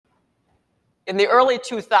In the early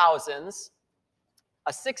 2000s,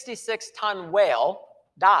 a 66-ton whale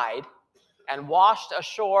died and washed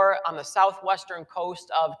ashore on the southwestern coast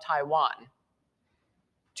of Taiwan.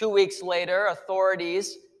 2 weeks later,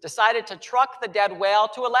 authorities decided to truck the dead whale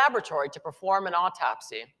to a laboratory to perform an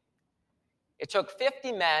autopsy. It took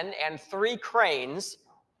 50 men and 3 cranes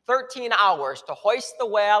 13 hours to hoist the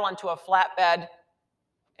whale onto a flatbed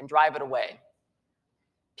and drive it away.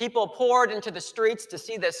 People poured into the streets to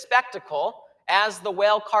see this spectacle as the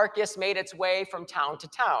whale carcass made its way from town to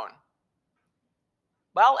town.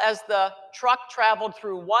 Well, as the truck traveled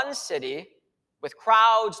through one city with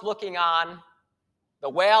crowds looking on, the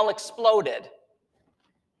whale exploded.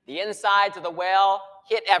 The insides of the whale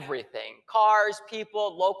hit everything: cars,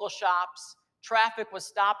 people, local shops. Traffic was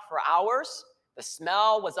stopped for hours. The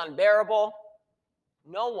smell was unbearable.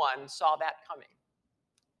 No one saw that coming.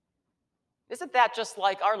 Isn't that just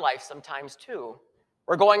like our life sometimes, too?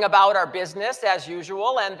 We're going about our business as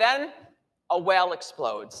usual, and then a whale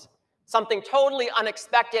explodes. Something totally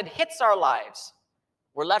unexpected hits our lives.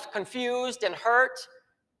 We're left confused and hurt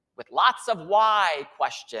with lots of why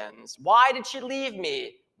questions. Why did she leave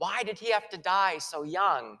me? Why did he have to die so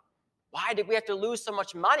young? Why did we have to lose so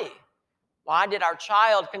much money? Why did our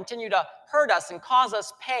child continue to hurt us and cause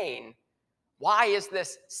us pain? Why is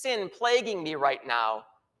this sin plaguing me right now?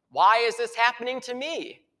 Why is this happening to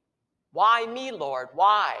me? Why me, Lord?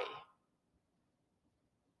 Why?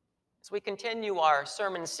 As we continue our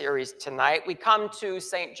sermon series tonight, we come to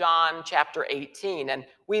St. John chapter 18, and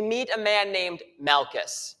we meet a man named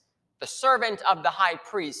Malchus, the servant of the high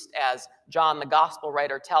priest, as John the gospel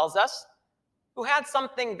writer tells us, who had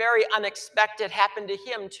something very unexpected happen to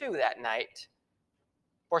him too that night.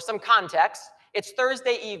 For some context, it's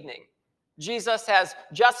Thursday evening. Jesus has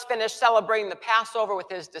just finished celebrating the Passover with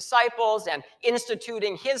his disciples and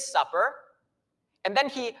instituting his supper. And then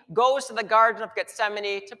he goes to the Garden of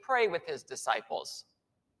Gethsemane to pray with his disciples.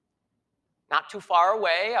 Not too far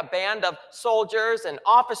away, a band of soldiers and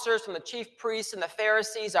officers from the chief priests and the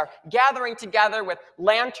Pharisees are gathering together with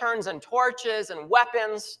lanterns and torches and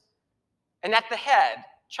weapons. And at the head,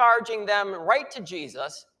 charging them right to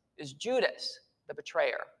Jesus, is Judas, the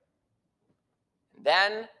betrayer. And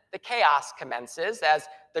then the chaos commences as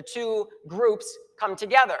the two groups come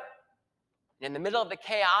together. And in the middle of the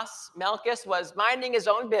chaos, Malchus was minding his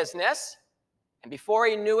own business, and before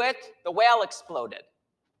he knew it, the whale exploded.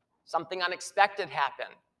 Something unexpected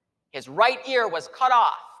happened. His right ear was cut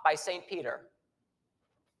off by St. Peter.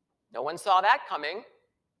 No one saw that coming.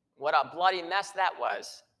 What a bloody mess that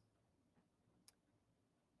was.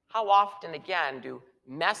 How often, again, do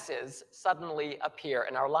messes suddenly appear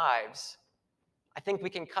in our lives? I think we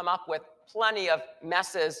can come up with plenty of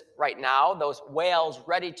messes right now, those whales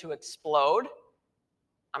ready to explode.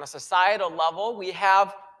 On a societal level, we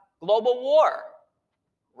have global war,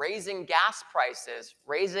 raising gas prices,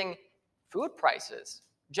 raising food prices,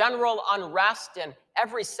 general unrest in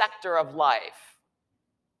every sector of life.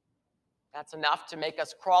 That's enough to make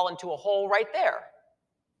us crawl into a hole right there.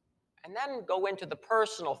 And then go into the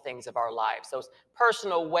personal things of our lives, those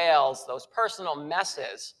personal whales, those personal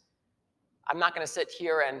messes. I'm not going to sit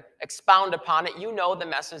here and expound upon it. You know the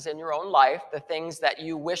messes in your own life, the things that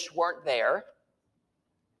you wish weren't there.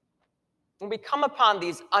 When we come upon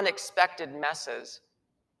these unexpected messes,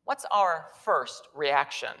 what's our first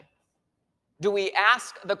reaction? Do we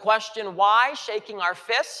ask the question, why, shaking our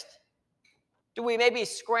fist? Do we maybe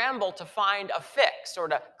scramble to find a fix or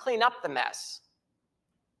to clean up the mess?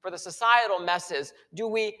 For the societal messes, do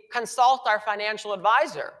we consult our financial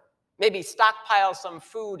advisor? Maybe stockpile some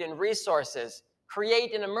food and resources,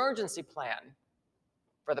 create an emergency plan.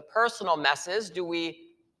 For the personal messes, do we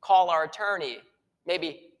call our attorney,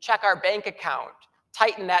 maybe check our bank account,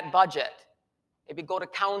 tighten that budget, maybe go to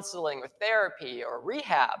counseling or therapy or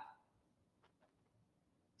rehab?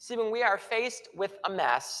 See, when we are faced with a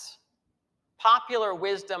mess, popular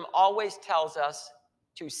wisdom always tells us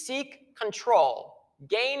to seek control,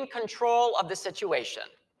 gain control of the situation.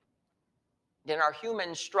 In our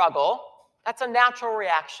human struggle, that's a natural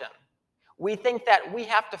reaction. We think that we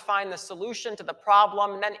have to find the solution to the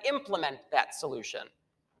problem and then implement that solution.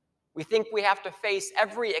 We think we have to face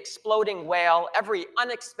every exploding whale, every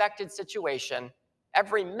unexpected situation,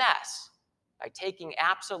 every mess by taking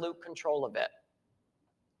absolute control of it.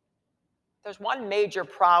 There's one major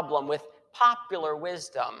problem with popular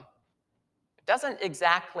wisdom. It doesn't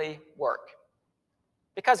exactly work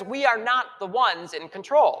because we are not the ones in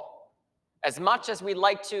control. As much as we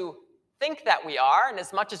like to think that we are, and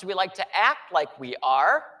as much as we like to act like we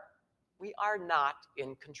are not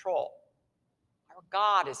in control. Our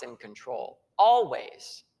God is in control,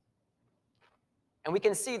 always. And we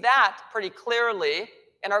can see that pretty clearly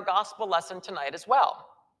in our gospel lesson tonight as well.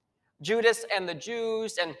 Judas and the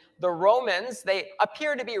Jews and the Romans, they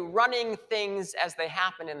appear to be running things as they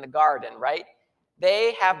happen in the garden, right?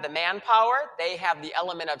 They have the manpower, they have the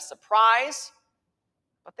element of surprise,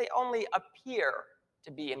 but they only appear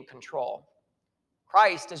to be in control.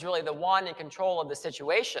 Christ is really the one in control of the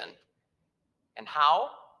situation. And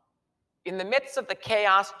how? In the midst of the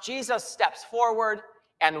chaos, Jesus steps forward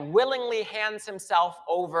and willingly hands himself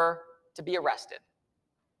over to be arrested.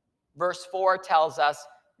 Verse 4 tells us,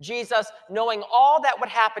 Jesus, knowing all that would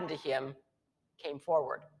happen to him, came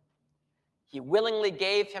forward. He willingly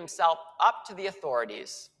gave himself up to the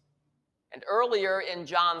authorities. And earlier in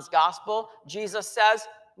John's gospel, Jesus says,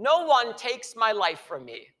 "No one takes my life from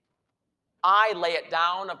me. I lay it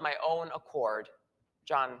down of my own accord."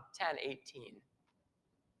 John 10:18.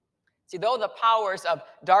 See, though the powers of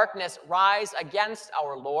darkness rise against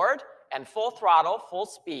our Lord and full throttle, full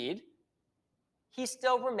speed, he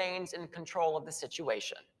still remains in control of the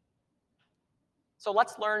situation. So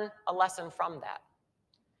let's learn a lesson from that.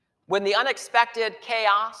 When the unexpected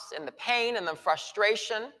chaos and the pain and the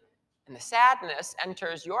frustration and the sadness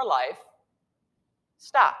enters your life,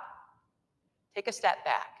 stop. Take a step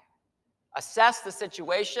back. Assess the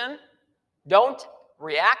situation. Don't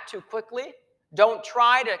react too quickly. Don't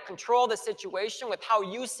try to control the situation with how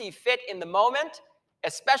you see fit in the moment,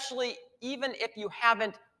 especially even if you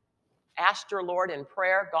haven't asked your Lord in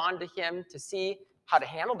prayer, gone to him to see how to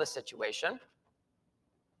handle the situation.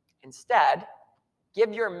 Instead,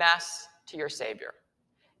 give your mess to your Savior.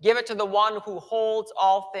 Give it to the one who holds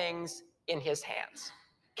all things in his hands.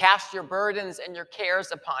 Cast your burdens and your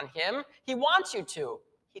cares upon him. He wants you to.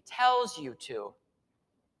 He tells you to.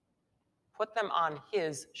 Put them on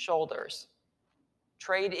his shoulders.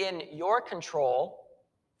 Trade in your control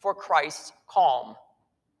for Christ's calm.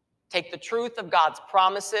 Take the truth of God's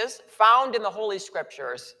promises found in the Holy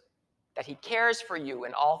Scriptures, that he cares for you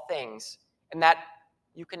in all things, and that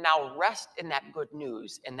you can now rest in that good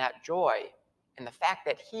news, in that joy, in the fact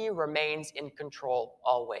that he remains in control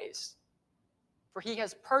always. For he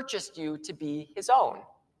has purchased you to be his own.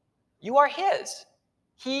 You are his.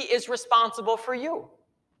 He is responsible for you.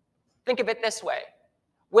 Think of it this way.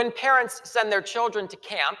 When parents send their children to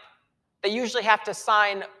camp, they usually have to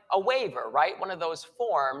sign a waiver, right? One of those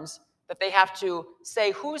forms that they have to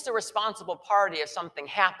say who's the responsible party if something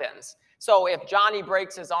happens. So if Johnny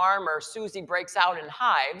breaks his arm or Susie breaks out in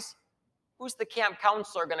hives, who's the camp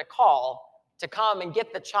counselor going to call to come and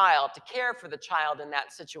get the child, to care for the child in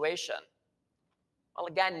that situation? Well,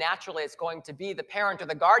 again, naturally, it's going to be the parent or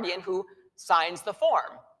the guardian who signs the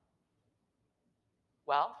form.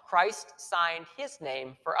 Well, Christ signed his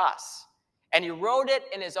name for us, and he wrote it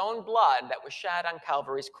in his own blood that was shed on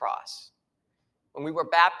Calvary's cross. When we were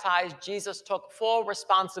baptized, Jesus took full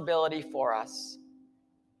responsibility for us.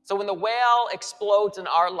 So when the whale explodes in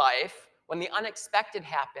our life, when the unexpected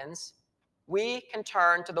happens, we can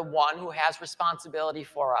turn to the one who has responsibility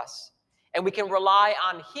for us, and we can rely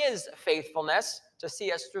on his faithfulness to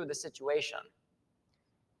see us through the situation.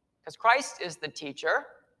 Because Christ is the teacher,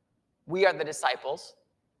 we are the disciples.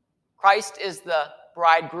 Christ is the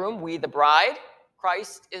bridegroom, we the bride.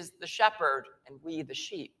 Christ is the shepherd, and we the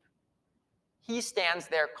sheep. He stands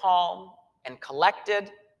there calm and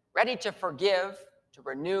collected, ready to forgive, to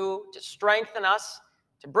renew, to strengthen us,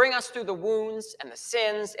 to bring us through the wounds and the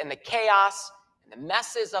sins and the chaos and the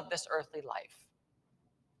messes of this earthly life.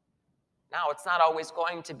 Now, it's not always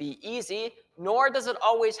going to be easy, nor does it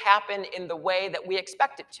always happen in the way that we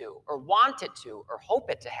expect it to, or want it to, or hope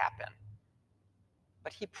it to happen.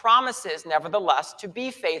 But he promises, nevertheless, to be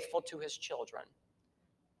faithful to his children.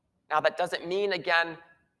 Now, that doesn't mean, again,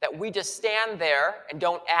 that we just stand there and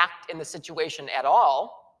don't act in the situation at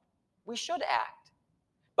all. We should act.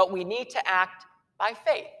 But we need to act by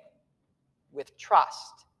faith, with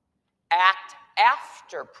trust. Act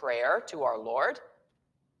after prayer to our Lord.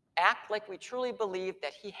 Act like we truly believe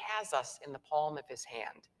that he has us in the palm of his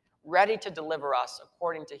hand, ready to deliver us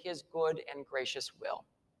according to his good and gracious will.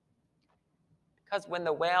 Because when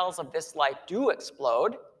the whales of this life do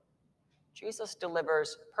explode, Jesus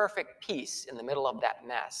delivers perfect peace in the middle of that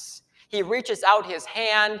mess. He reaches out his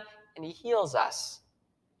hand and he heals us.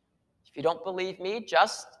 If you don't believe me,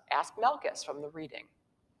 just ask Malchus from the reading.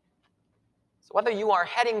 So whether you are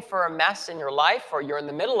heading for a mess in your life, or you're in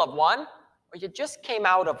the middle of one, or you just came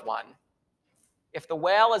out of one, if the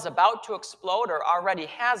whale is about to explode or already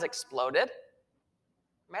has exploded,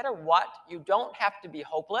 no matter what, you don't have to be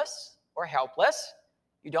hopeless or helpless.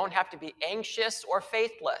 You don't have to be anxious or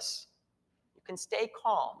faithless. You can stay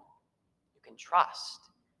calm. You can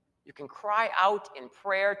trust. You can cry out in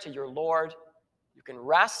prayer to your Lord, You can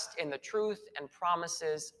rest in the truth and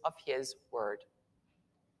promises of his word.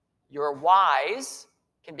 Your whys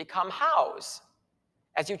can become hows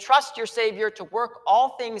as you trust your Savior to work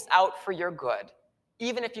all things out for your good,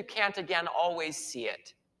 even if you can't again always see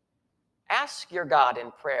it. Ask your God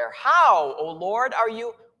in prayer, how, O Lord, are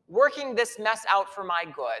you working this mess out for my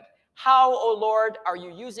good? How, O Lord, are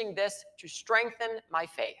you using this to strengthen my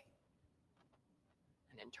faith?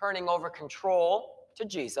 And in turning over control to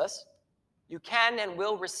Jesus, you can and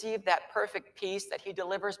will receive that perfect peace that he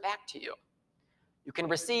delivers back to you. You can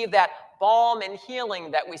receive that balm and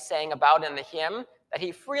healing that we sang about in the hymn that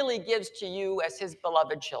he freely gives to you as his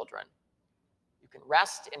beloved children. You can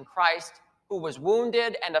rest in Christ, who was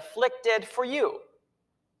wounded and afflicted for you,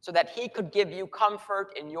 so that he could give you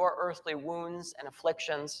comfort in your earthly wounds and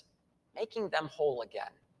afflictions, making them whole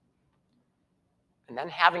again. And then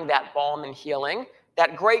having that balm and healing,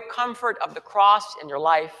 that great comfort of the cross in your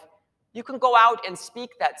life, you can go out and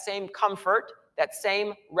speak that same comfort, that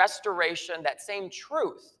same restoration, that same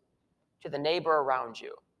truth to the neighbor around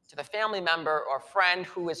you, to the family member or friend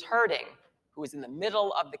who is hurting, who is in the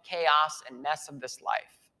middle of the chaos and mess of this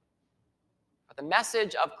life. But the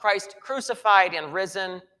message of Christ crucified and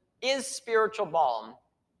risen is spiritual balm.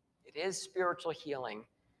 It is spiritual healing.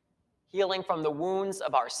 Healing from the wounds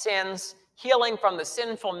of our sins, healing from the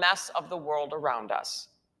sinful mess of the world around us.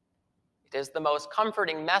 It is the most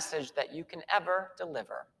comforting message that you can ever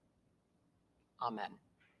deliver. Amen.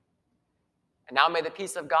 And now may the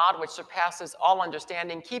peace of God, which surpasses all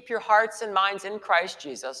understanding, keep your hearts and minds in Christ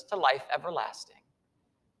Jesus to life everlasting.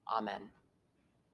 Amen.